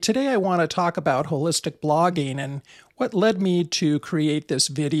Today I want to talk about holistic blogging, and what led me to create this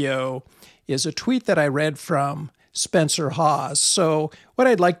video is a tweet that I read from Spencer Haws. So what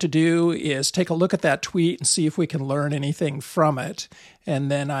I'd like to do is take a look at that tweet and see if we can learn anything from it.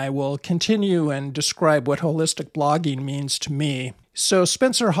 And then I will continue and describe what holistic blogging means to me. So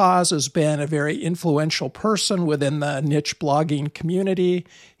Spencer Haws has been a very influential person within the niche blogging community.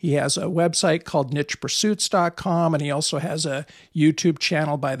 He has a website called nichepursuits.com, and he also has a YouTube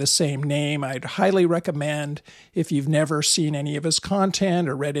channel by the same name. I'd highly recommend, if you've never seen any of his content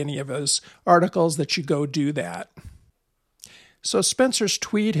or read any of his articles, that you go do that. So Spencer's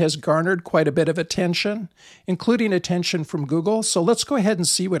tweet has garnered quite a bit of attention, including attention from Google. So let's go ahead and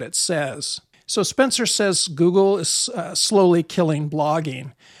see what it says. So Spencer says Google is slowly killing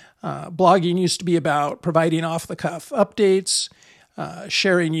blogging. Blogging used to be about providing off-the-cuff updates,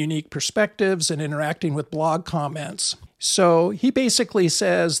 sharing unique perspectives, and interacting with blog comments. So he basically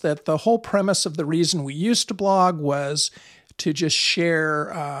says that the whole premise of the reason we used to blog was to just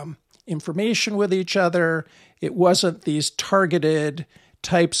share information with each other. It wasn't these targeted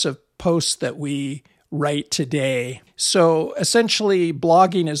types of posts that we write today. So essentially,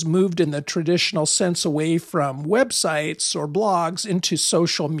 blogging has moved in the traditional sense away from websites or blogs into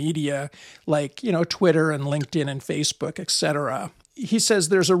social media like, Twitter and LinkedIn and Facebook, etc. He says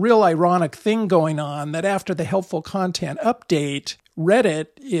there's a real ironic thing going on that after the helpful content update, Reddit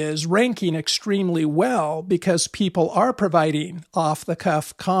is ranking extremely well because people are providing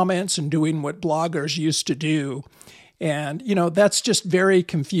off-the-cuff comments and doing what bloggers used to do. And, that's just very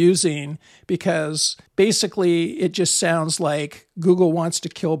confusing because basically it just sounds like Google wants to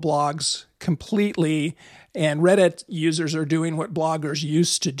kill blogs completely and Reddit users are doing what bloggers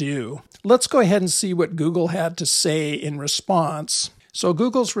used to do. Let's go ahead and see what Google had to say in response. So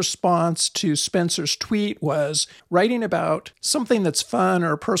Google's response to Spencer's tweet was writing about something that's fun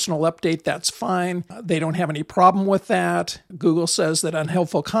or a personal update, that's fine. They don't have any problem with that. Google says that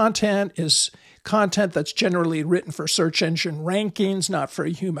unhelpful content is content that's generally written for search engine rankings, not for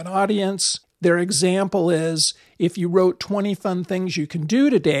a human audience. Their example is if you wrote 20 fun things you can do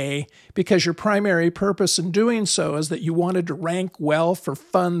today because your primary purpose in doing so is that you wanted to rank well for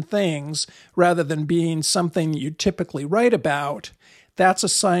fun things rather than being something you typically write about, that's a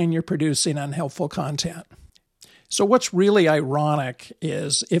sign you're producing unhelpful content. So what's really ironic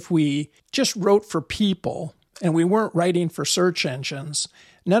is if we just wrote for people and we weren't writing for search engines,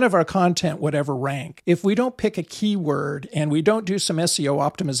 none of our content would ever rank. If we don't pick a keyword and we don't do some SEO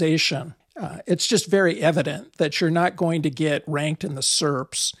optimization, it's just very evident that you're not going to get ranked in the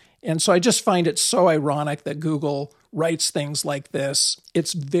SERPs. And so I just find it so ironic that Google writes things like this.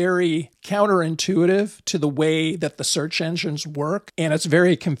 It's very counterintuitive to the way that the search engines work, and it's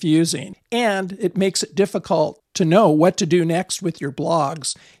very confusing. And it makes it difficult to know what to do next with your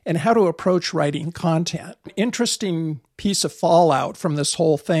blogs and how to approach writing content. An interesting piece of fallout from this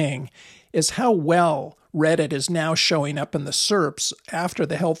whole thing is how well Reddit is now showing up in the SERPs after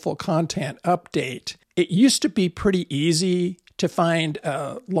the helpful content update. It used to be pretty easy to find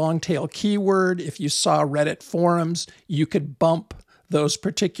a long-tail keyword. If you saw Reddit forums, you could bump those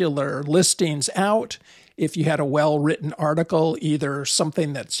particular listings out. If you had a well-written article, either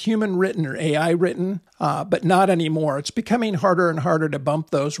something that's human-written or AI-written, but not anymore. It's becoming harder and harder to bump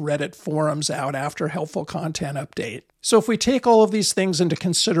those Reddit forums out after helpful content update. So if we take all of these things into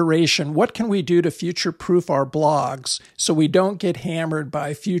consideration, what can we do to future-proof our blogs so we don't get hammered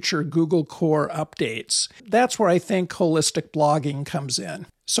by future Google Core updates? That's where I think holistic blogging comes in.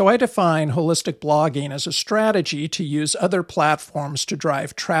 So I define holistic blogging as a strategy to use other platforms to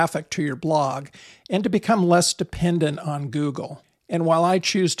drive traffic to your blog and to become less dependent on Google. And while I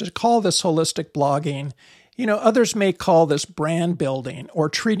choose to call this holistic blogging, others may call this brand building or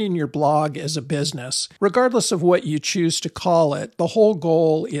treating your blog as a business. Regardless of what you choose to call it, the whole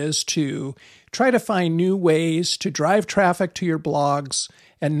goal is to try to find new ways to drive traffic to your blogs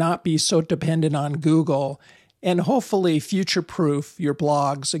and not be so dependent on Google, and hopefully future-proof your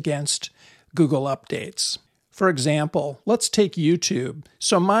blogs against Google updates. For example, let's take YouTube.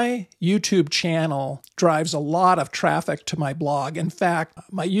 So my YouTube channel drives a lot of traffic to my blog. In fact,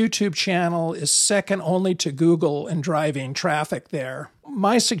 my YouTube channel is second only to Google in driving traffic there.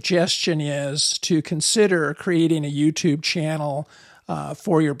 My suggestion is to consider creating a YouTube channel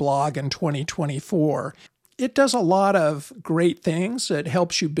for your blog in 2024. It does a lot of great things. It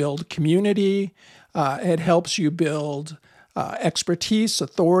helps you build community. It helps you build expertise,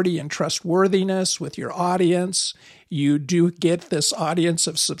 authority, and trustworthiness with your audience. You do get this audience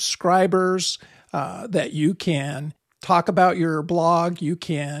of subscribers that you can talk about your blog. You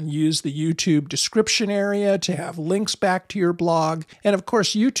can use the YouTube description area to have links back to your blog. And of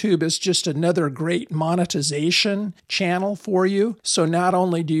course, YouTube is just another great monetization channel for you. So not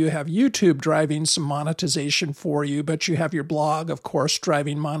only do you have YouTube driving some monetization for you, but you have your blog, of course,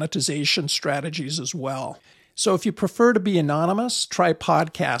 driving monetization strategies as well. So if you prefer to be anonymous, try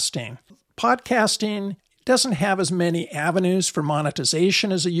podcasting. Podcasting doesn't have as many avenues for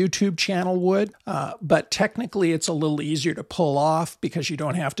monetization as a YouTube channel would, but technically it's a little easier to pull off because you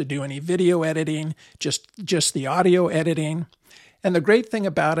don't have to do any video editing, just the audio editing. And the great thing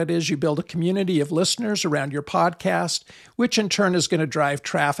about it is you build a community of listeners around your podcast, which in turn is going to drive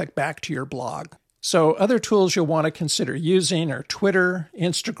traffic back to your blog. So other tools you'll want to consider using are Twitter,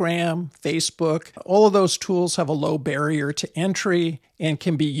 Instagram, Facebook. All of those tools have a low barrier to entry and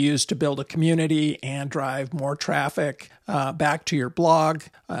can be used to build a community and drive more traffic back to your blog.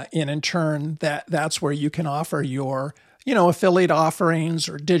 And in turn, that's where you can offer your affiliate offerings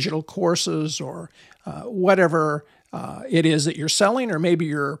or digital courses or whatever it is that you're selling, or maybe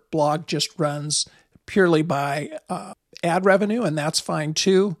your blog just runs purely by ad revenue, and that's fine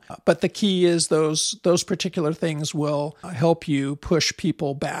too. But the key is those particular things will help you push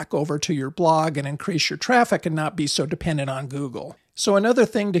people back over to your blog and increase your traffic and not be so dependent on Google. So another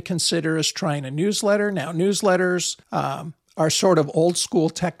thing to consider is trying a newsletter. Now, newsletters are sort of old school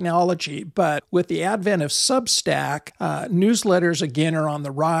technology, but with the advent of Substack, newsletters again are on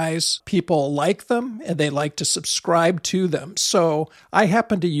the rise. People like them and they like to subscribe to them. So I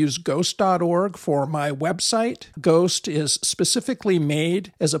happen to use Ghost.org for my website. Ghost is specifically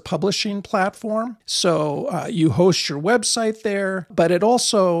made as a publishing platform. So you host your website there, but it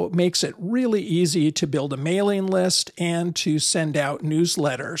also makes it really easy to build a mailing list and to send out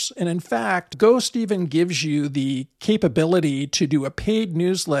newsletters. And in fact, Ghost even gives you the capability to do a paid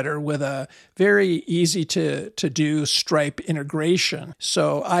newsletter with a very easy to do Stripe integration.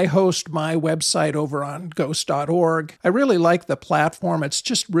 So I host my website over on Ghost.org. I really like the platform. It's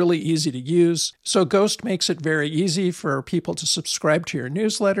just really easy to use. So Ghost makes it very easy for people to subscribe to your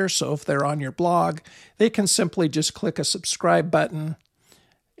newsletter. So if they're on your blog, they can simply just click a subscribe button,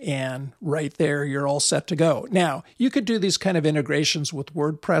 and right there, you're all set to go. Now, you could do these kind of integrations with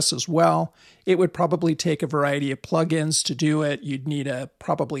WordPress as well. It would probably take a variety of plugins to do it. You'd need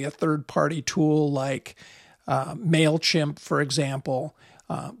probably a third-party tool like MailChimp, for example.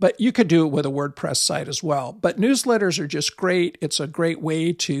 But you could do it with a WordPress site as well. But newsletters are just great. It's a great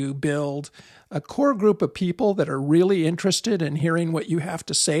way to build a core group of people that are really interested in hearing what you have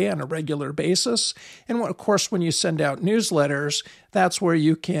to say on a regular basis. And of course, when you send out newsletters, that's where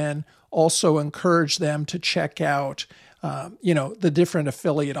you can also encourage them to check out the different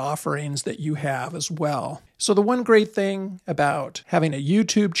affiliate offerings that you have as well. So the one great thing about having a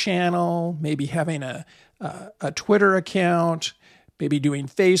YouTube channel, maybe having a Twitter account, maybe doing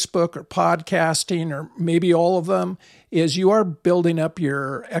Facebook or podcasting, or maybe all of them, is you are building up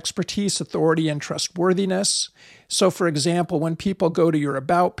your expertise, authority, and trustworthiness. So for example, when people go to your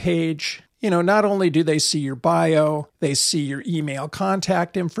About page, not only do they see your bio, they see your email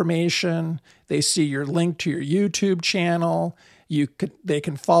contact information, they see your link to your YouTube channel, they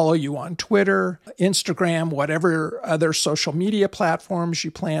can follow you on Twitter, Instagram, whatever other social media platforms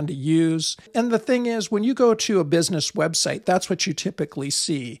you plan to use. And the thing is, when you go to a business website, that's what you typically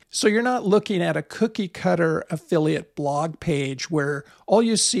see. So you're not looking at a cookie cutter affiliate blog page where all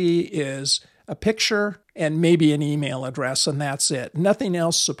you see is a picture and maybe an email address, and that's it. Nothing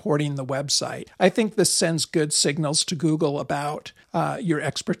else supporting the website. I think this sends good signals to Google about your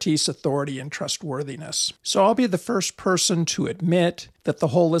expertise, authority, and trustworthiness. So I'll be the first person to admit that the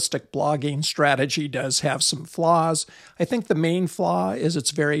holistic blogging strategy does have some flaws. I think the main flaw is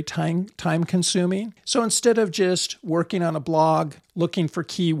it's very time-consuming. So instead of just working on a blog, looking for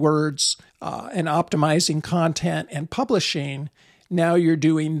keywords, and optimizing content and publishing, now you're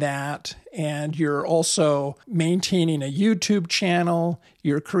doing that, and you're also maintaining a YouTube channel,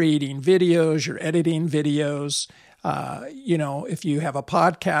 you're creating videos, you're editing videos. If you have a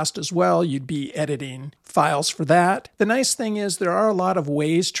podcast as well, you'd be editing files for that. The nice thing is there are a lot of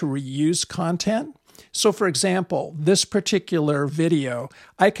ways to reuse content. So for example, this particular video,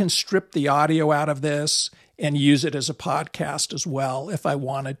 I can strip the audio out of this and use it as a podcast as well if I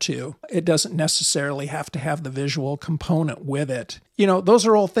wanted to. It doesn't necessarily have to have the visual component with it. Those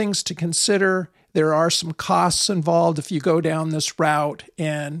are all things to consider. There are some costs involved if you go down this route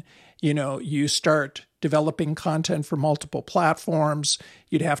and, you start developing content for multiple platforms.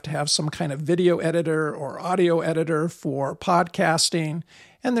 You'd have to have some kind of video editor or audio editor for podcasting.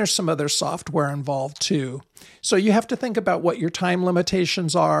 And there's some other software involved too. So you have to think about what your time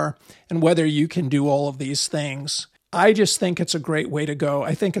limitations are and whether you can do all of these things. I just think it's a great way to go.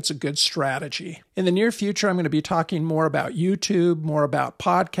 I think it's a good strategy. In the near future, I'm going to be talking more about YouTube, more about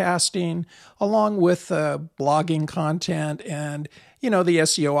podcasting, along with blogging content and, the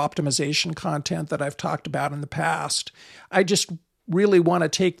SEO optimization content that I've talked about in the past. I just really want to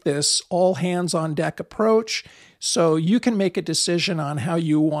take this all hands on deck approach so you can make a decision on how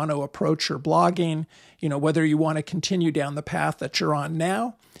you want to approach your blogging, whether you want to continue down the path that you're on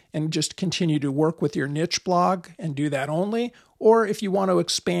now and just continue to work with your niche blog and do that only, or if you want to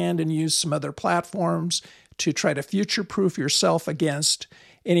expand and use some other platforms to try to future-proof yourself against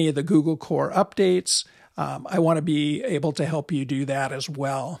any of the Google Core updates. I want to be able to help you do that as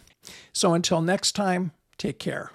well. So until next time, take care.